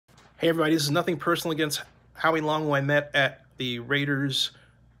Hey everybody, this is nothing personal against Howie Long, who I met at the Raiders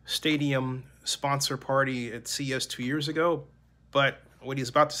Stadium sponsor party at CES 2 years ago, but what he's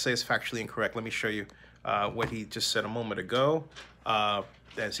about to say is factually incorrect. Let me show you what he just said a moment ago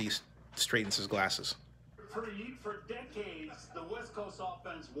as he straightens his glasses. For decades, the West Coast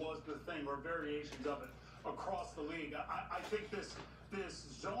offense was the thing, or variations of it, across the league. I think this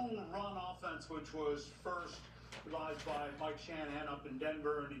zone run offense, which was first devised by Mike Shanahan up in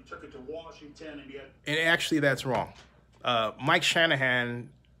Denver, and he took it to Washington, and actually, that's wrong. Mike Shanahan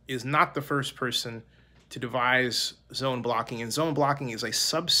is not the first person to devise zone blocking, and zone blocking is a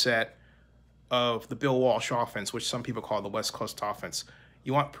subset of the Bill Walsh offense, which some people call the West Coast offense.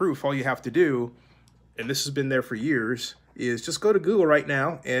 You want proof, all you have to do, and this has been there for years, is just go to Google right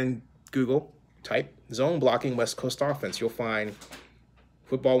now and Google, type zone blocking West Coast offense. You'll find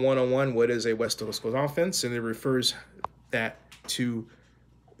Football 101, what is a West Coast offense, and it refers that to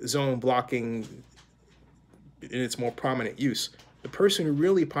zone blocking in its more prominent use. The person who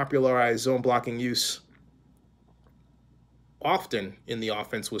really popularized zone blocking use often in the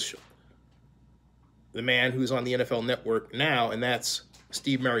offense was the man who's on the NFL Network now, and that's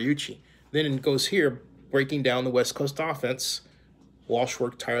Steve Mariucci. Then it goes here, breaking down the West Coast offense. Walsh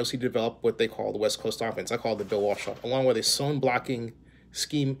worked tirelessly to develop what they call the West Coast offense. I call it the Bill Walsh offense, along with a zone blocking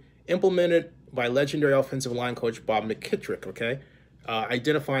scheme implemented by legendary offensive line coach Bob McKittrick, okay?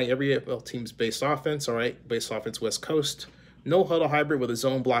 Identifying every NFL team's base offense, all right? Base offense, West Coast. No huddle hybrid with a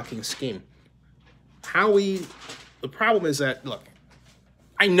zone blocking scheme. The problem is that, look,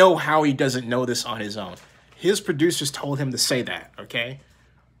 I know Howie doesn't know this on his own. His producers told him to say that, okay?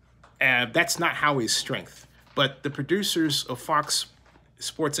 That's not Howie's strength. But the producers of Fox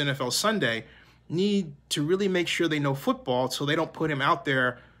Sports NFL Sunday need to really make sure they know football so they don't put him out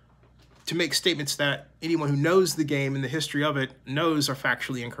there to make statements that anyone who knows the game and the history of it knows are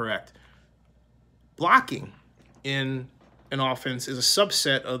factually incorrect. Blocking in an offense is a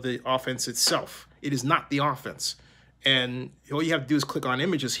subset of the offense itself. It is not the offense. And all you have to do is click on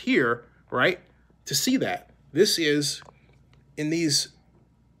images here, right, to see that. This is, in these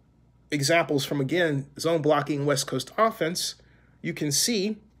examples from, again, zone blocking West Coast offense, you can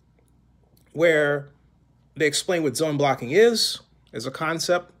see where they explain what zone blocking is as a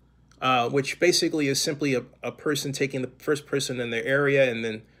concept, which basically is simply a person taking the first person in their area and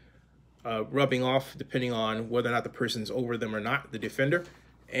then rubbing off depending on whether or not the person's over them or not, the defender.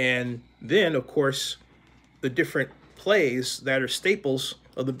 And then, of course, the different plays that are staples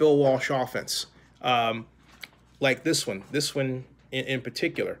of the Bill Walsh offense, like this one in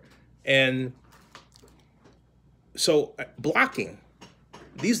particular. And so blocking,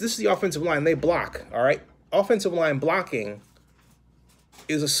 this is the offensive line, they block, all right? Offensive line blocking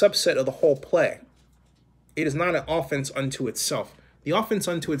is a subset of the whole play. It is not an offense unto itself. The offense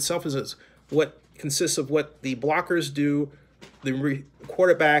unto itself is what consists of what the blockers do, the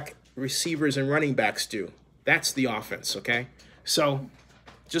quarterback, receivers, and running backs do. That's the offense, okay? So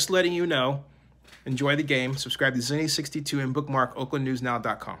just letting you know, enjoy the game, subscribe to Zinni62, and bookmark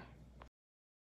oaklandnewsnow.com.